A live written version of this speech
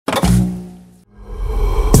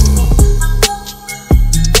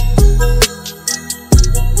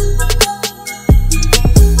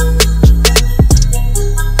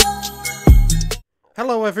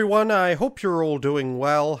everyone, I hope you're all doing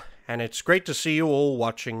well, and it's great to see you all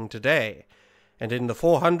watching today. And in the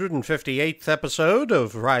 458th episode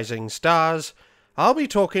of Rising Stars, I'll be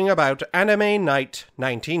talking about Anime Night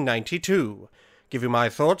 1992, give you my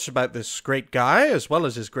thoughts about this great guy as well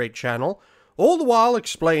as his great channel, all the while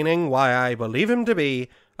explaining why I believe him to be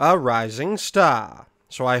a rising star.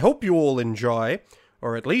 So I hope you all enjoy,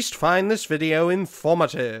 or at least find this video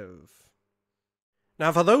informative.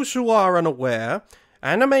 Now, for those who are unaware,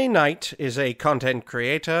 Anime Night is a content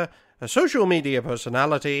creator, a social media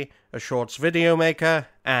personality, a shorts video maker,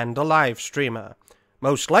 and a live streamer.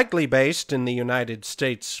 Most likely based in the United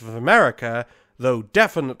States of America, though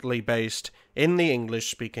definitely based in the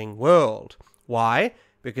English-speaking world. Why?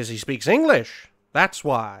 Because he speaks English. That's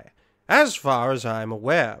why. As far as I'm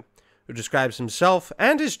aware. Who describes himself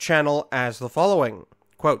and his channel as the following.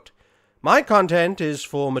 Quote, "My content is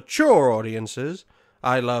for mature audiences.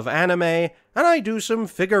 I love anime, and I do some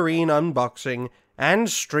figurine unboxing, and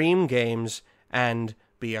stream games, and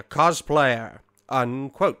be a cosplayer."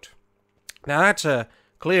 Unquote. Now that's a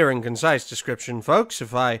clear and concise description, folks,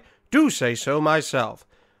 if I do say so myself,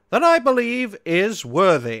 that I believe is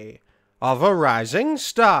worthy of a rising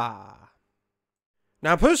star.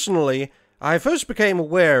 Now personally, I first became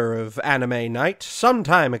aware of Anime Night some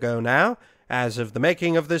time ago now, as of the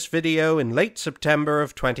making of this video in late September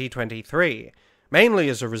of 2023. Mainly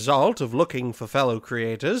as a result of looking for fellow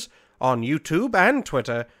creators on YouTube and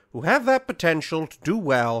Twitter who have that potential to do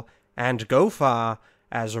well and go far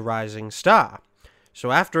as a rising star.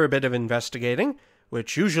 So after a bit of investigating,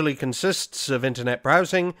 which usually consists of internet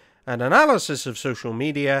browsing and analysis of social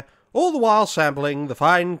media, all the while sampling the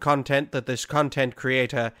fine content that this content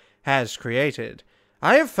creator has created,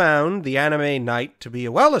 I have found the Anime Night to be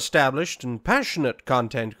a well-established and passionate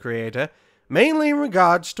content creator, mainly in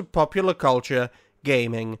regards to popular culture,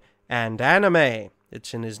 gaming, and anime.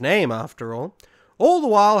 It's in his name, after all the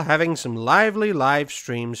while having some lively live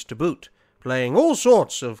streams to boot, playing all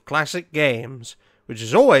sorts of classic games, which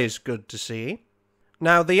is always good to see.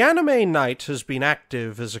 Now, the Anime Night has been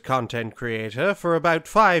active as a content creator for about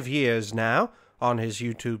 5 years now on his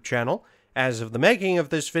YouTube channel, as of the making of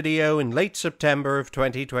this video in late September of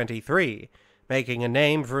 2023, making a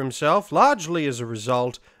name for himself largely as a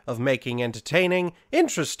result of making entertaining,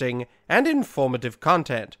 interesting, and informative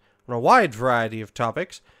content on a wide variety of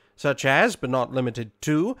topics, such as, but not limited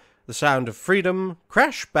to, The Sound of Freedom,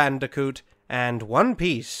 Crash Bandicoot, and One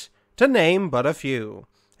Piece, to name but a few.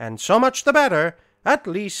 And so much the better, at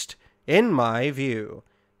least in my view.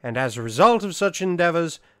 And as a result of such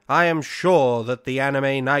endeavors, I am sure that the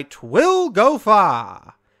Anime Night will go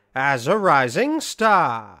far as a rising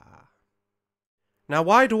star. Now,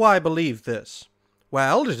 why do I believe this?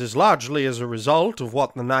 Well, it is largely as a result of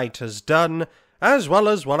what the Knight has done, as well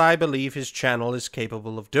as what I believe his channel is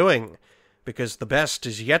capable of doing, because the best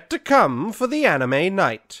is yet to come for the Anime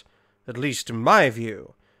Night, at least in my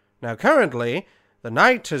view. Now, currently, the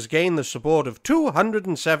Knight has gained the support of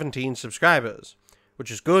 217 subscribers, which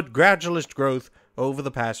is good gradualist growth over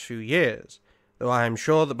the past few years, though I am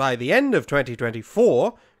sure that by the end of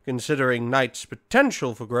 2024, considering Knight's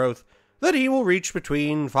potential for growth, that he will reach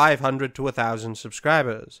between 500 to 1,000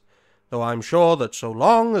 subscribers, though I'm sure that so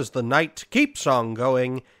long as the Knight keeps on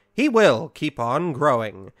going, he will keep on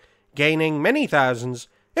growing, gaining many thousands,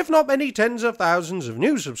 if not many tens of thousands of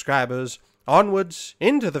new subscribers, onwards,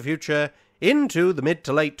 into the future, into the mid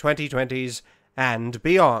to late 2020s, and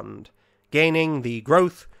beyond, gaining the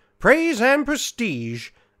growth, praise, and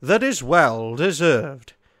prestige that is well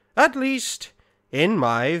deserved, at least in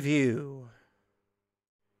my view.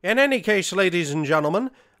 In any case, ladies and gentlemen,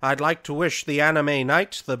 I'd like to wish the Anime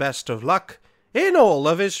Night the best of luck in all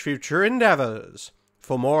of his future endeavors.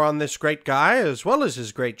 For more on this great guy, as well as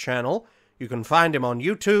his great channel, you can find him on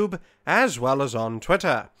YouTube, as well as on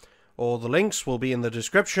Twitter. All the links will be in the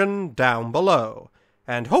description down below,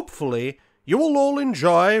 and hopefully you will all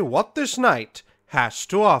enjoy what this night has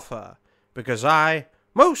to offer, because I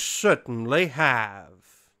most certainly have.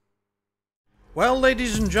 Well,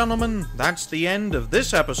 ladies and gentlemen, that's the end of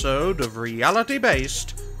this episode of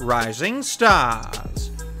reality-based Rising Stars.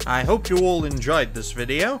 I hope you all enjoyed this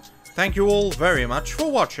video. Thank you all very much for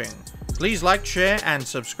watching. Please like, share, and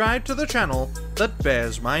subscribe to the channel that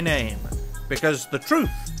bears my name, because the truth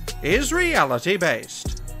is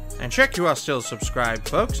reality-based. And check you are still subscribed,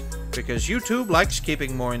 folks, because YouTube likes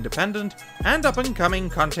keeping more independent and up-and-coming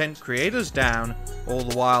content creators down, all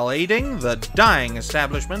the while aiding the dying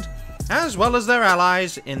establishment, as well as their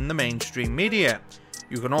allies in the mainstream media.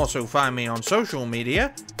 You can also find me on social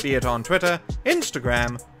media, be it on Twitter,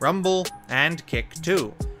 Instagram, Rumble, and Kick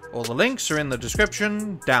too. All the links are in the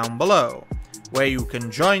description down below. where you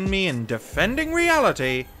can join me in defending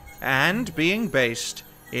reality and being based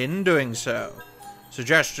in doing so.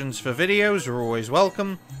 Suggestions for videos are always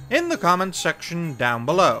welcome in the comments section down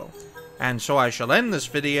below. And so I shall end this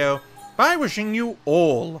video by wishing you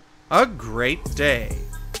all a great day.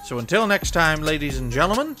 So until next time, ladies and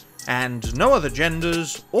gentlemen, and no other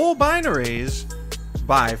genders or binaries,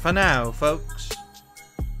 bye for now, folks.